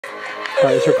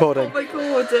Right, it's recording. Oh my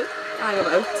god. Hang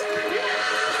about.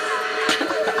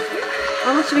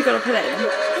 How much have we got to put in?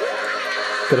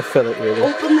 Gotta fill it really.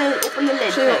 Open the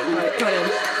lid thing. Right, put it in.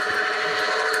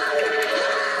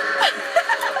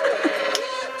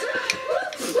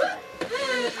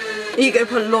 Are you going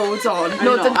to put loads on?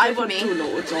 No, don't I give won't me. do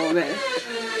loads on it.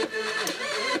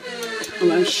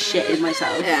 I'm shitting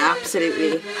myself. Yeah,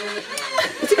 absolutely.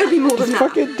 Is it going to be more than Just that?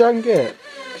 fucking dunk it.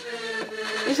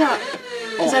 Is that?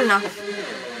 Is that enough?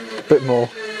 Bit more.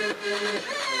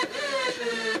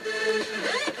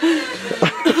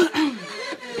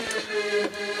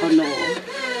 Oh no.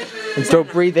 And don't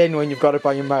breathe in when you've got it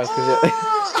by your mouth, because it...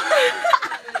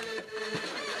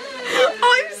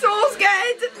 I'm so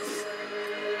scared.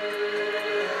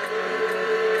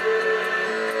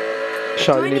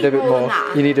 Charlotte, you need a bit more.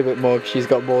 That? You need a bit more, because she's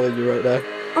got more than you right there.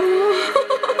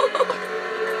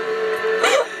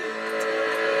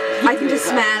 I can just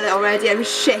smell it already. I'm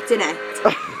shitting it.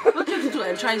 What do you have to do?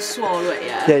 I'm trying to swallow it,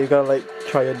 yeah? Yeah, you've got to like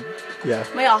try and... yeah.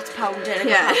 My heart's pounding.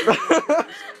 Yeah.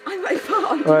 I'm like,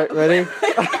 fine. Alright, ready?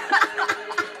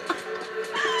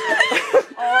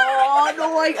 Oh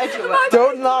no, I do it.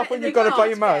 Don't laugh when you've got it by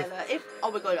your mouth.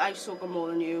 Oh my god, I've so got more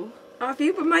than you. Have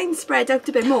you? But mine spread out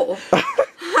a bit more.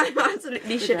 I'm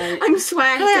absolutely shit. I'm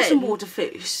sweating. Can I have some water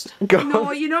first? Go No,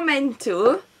 on. you're not meant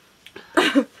to.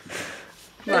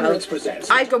 Well,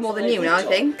 I've got more than you now, I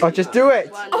think. Oh, just do it!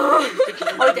 Oh,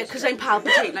 I did, because I'm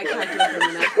palpitating. I can't do it for a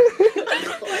minute.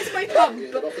 Where's my pump?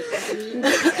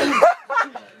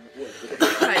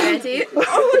 Right, ready? No,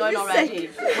 Oh, I'm not ready.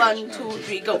 1, 2,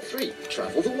 3, go. 3.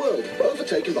 Travel the world.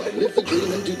 Overtaken by Live the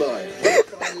Dream in Dubai.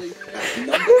 Finally, at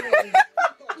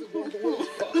number 1,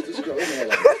 fastest growing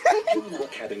airline. Join our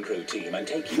cabin crew team and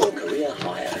take your career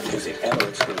higher. Visit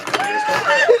Emirates Group Careers.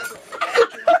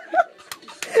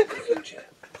 Future.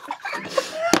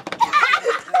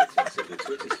 Of the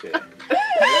Twitter sphere.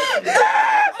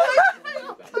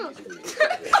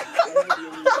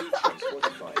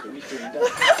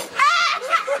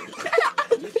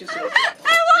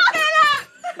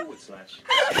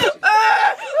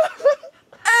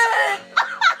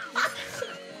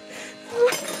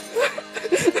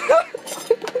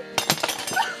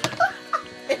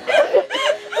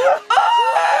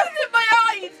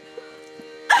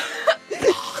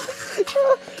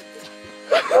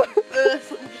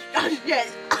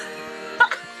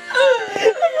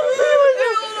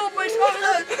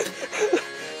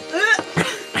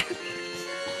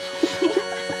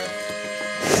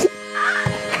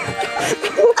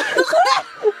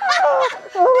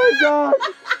 God!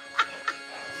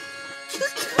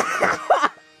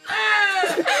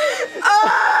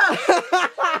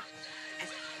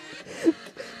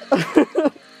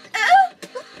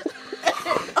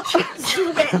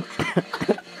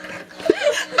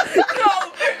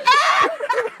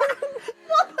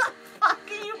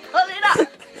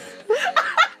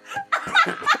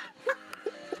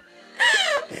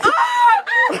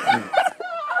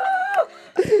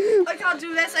 I can't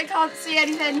do this, I can't see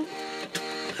anything.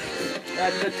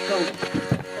 Let's go. Look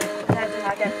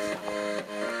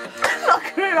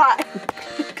at that.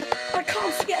 I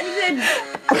can't see anything.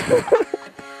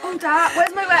 Oh, Dad,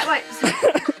 where's my wet wipes?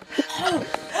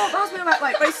 Oh, that's my wet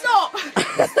wipe. Right, stop.